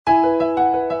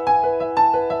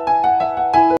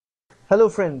Hello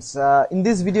friends, in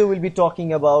this video we'll be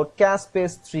talking about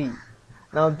caspase 3.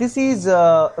 Now this is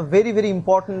a very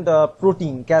important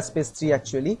protein, caspase 3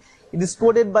 actually. It is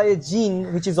coded by a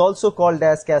gene which is also called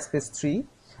as caspase 3,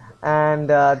 and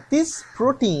this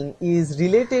protein is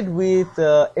related with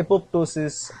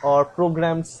apoptosis or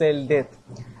programmed cell death.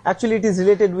 Actually it is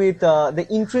related with the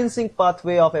intrinsic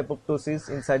pathway of apoptosis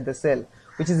inside the cell,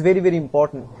 which is very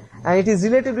important, and it is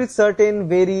related with certain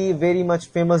very much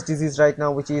famous disease right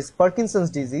now, which is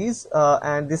Parkinson's disease,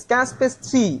 and this caspase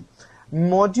 3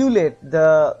 modulate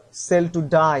the cell to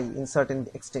die in certain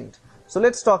extent. So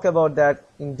let's talk about that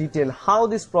in detail, how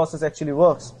this process actually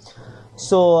works.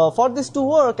 So for this to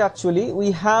work, actually we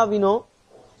have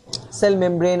cell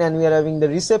membrane, and we are having the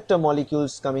receptor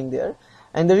molecules coming there,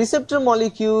 and the receptor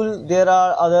molecule, there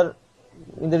are other,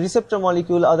 in the receptor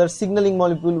molecule other signaling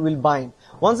molecule will bind.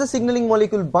 Once the signaling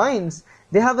molecule binds,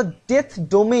 they have a death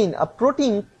domain, a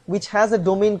protein which has a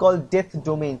domain called death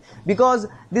domain, because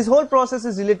this whole process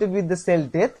is related with the cell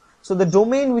death. So the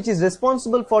domain which is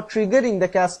responsible for triggering the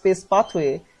caspase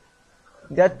pathway,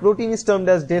 that protein is termed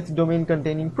as death domain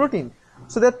containing protein.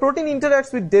 So that protein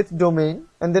interacts with death domain,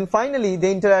 and then finally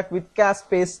they interact with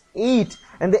caspase 8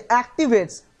 and they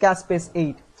activates caspase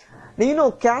 8.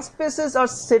 Now caspases are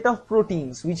set of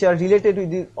proteins which are related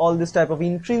with all this type of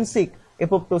intrinsic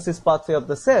apoptosis pathway of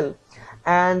the cell,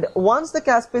 and once the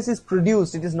caspase is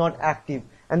produced, it is not active,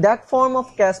 and that form of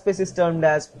caspase is termed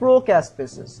as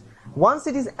procaspases. Once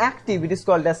it is active, it is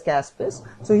called as caspase.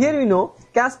 So here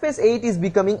caspase 8 is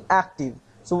becoming active.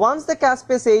 So once the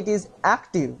caspase 8 is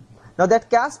active, now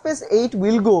that caspase 8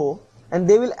 will go and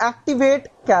they will activate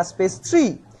caspase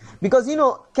 3, because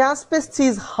caspase 3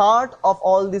 is heart of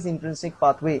all this intrinsic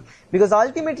pathway, because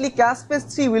ultimately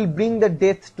caspase 3 will bring the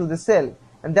death to the cell,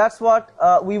 and that's what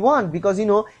we want, because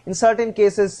in certain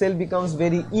cases cell becomes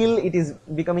very ill, it is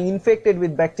becoming infected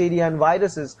with bacteria and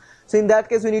viruses. So in that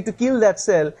case we need to kill that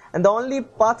cell, and the only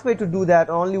pathway to do that,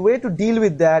 only way to deal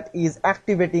with that is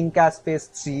activating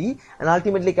caspase 3, and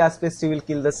ultimately caspase 3 will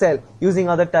kill the cell using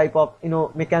other type of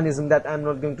mechanism that I'm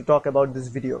not going to talk about this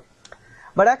video.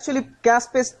 But actually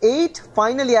caspase 8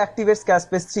 finally activates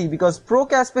caspase 3, because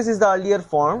procaspase is the earlier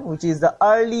form, which is the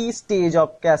early stage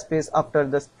of caspase after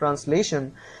the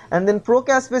translation, and then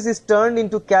procaspase is turned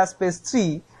into caspase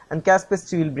 3, and caspase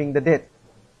 3 will bring the death.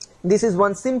 This is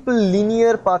one simple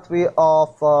linear pathway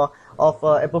of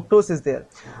apoptosis there.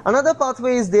 Another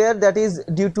pathway is there, that is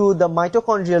due to the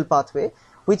mitochondrial pathway,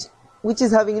 which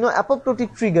is having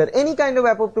apoptotic trigger. Any kind of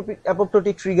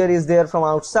apoptotic trigger is there from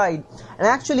outside, and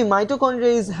actually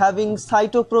mitochondria is having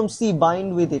cytochrome C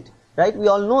bind with it, right? We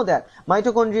all know that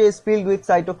mitochondria is filled with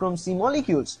cytochrome C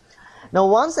molecules. Now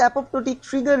once apoptotic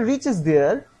trigger reaches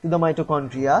there to the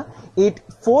mitochondria, it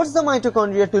forces the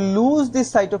mitochondria to lose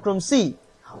this cytochrome C.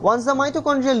 Once the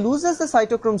mitochondria loses the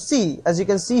cytochrome C, as you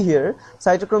can see here,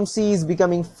 cytochrome C is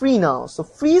becoming free now. So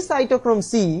free cytochrome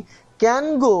C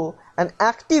can go and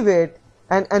activate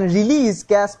and release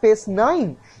caspase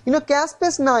 9.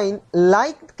 Caspase 9,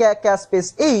 like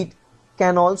caspase 8,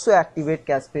 can also activate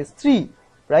caspase 3,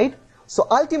 right? So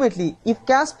ultimately, if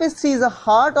caspase 3 is the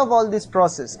heart of all this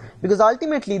process, because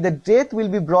ultimately the death will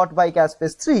be brought by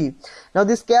caspase 3. Now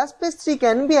this caspase 3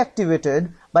 can be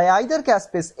activated by either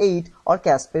caspase 8 or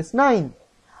caspase 9.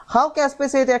 How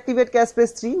caspase 8 activate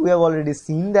caspase 3? We have already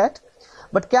seen that.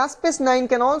 But caspase 9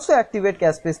 can also activate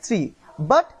caspase 3,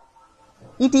 but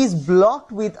it is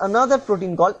blocked with another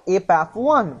protein called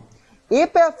apaf1.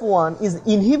 apaf1 is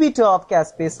inhibitor of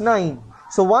caspase 9.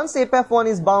 So once apaf1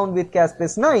 is bound with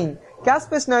caspase 9,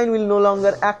 caspase 9 will no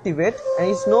longer activate, and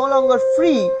it's no longer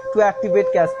free to activate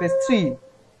caspase 3,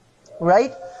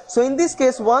 right? So in this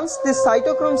case, once this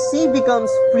cytochrome C becomes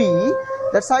free,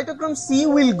 that cytochrome C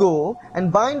will go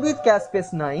and bind with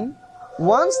caspase 9.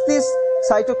 Once this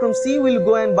cytochrome C will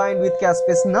go and bind with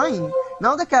caspase 9,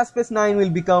 now the caspase 9 will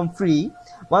become free.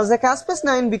 Once the caspase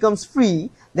 9 becomes free,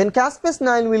 then caspase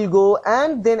 9 will go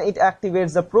and then it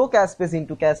activates the procaspase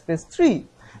into caspase 3.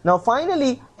 Now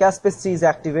finally caspase 3 is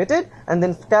activated, and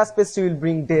then caspase 3 will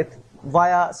bring death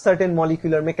via certain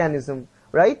molecular mechanism,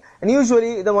 right? And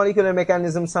usually the molecular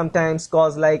mechanism sometimes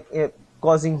cause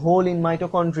causing hole in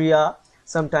mitochondria,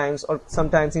 sometimes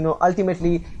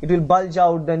ultimately it will bulge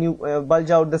out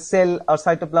the cell or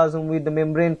cytoplasm with the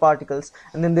membrane particles,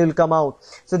 and then they will come out.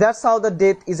 So that's how the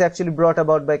death is actually brought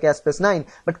about by caspase 9.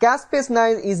 But caspase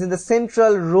 9 is in the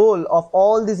central role of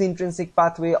all this intrinsic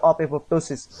pathway of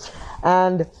apoptosis,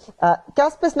 and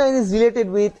caspase 9 is related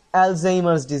with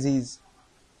Alzheimer's disease.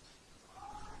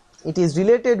 It is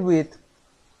related with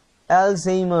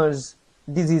Alzheimer's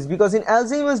disease, because in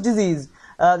Alzheimer's disease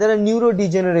there are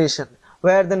neurodegeneration.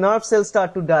 where the nerve cells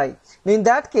start to die. Now in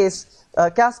that case,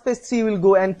 caspase 3 will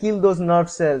go and kill those nerve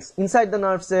cells. Inside the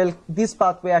nerve cell, this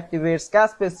pathway activates,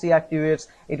 caspase 3 activates,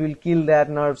 it will kill that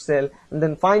nerve cell, and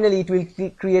then finally it will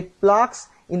create plaques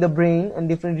in the brain and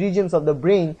different regions of the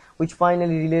brain, which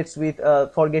finally relates with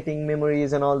forgetting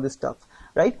memories and all this stuff,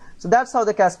 right? So that's how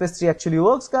the caspase 3 actually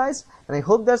works, guys, and I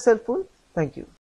hope that's helpful. Thank you.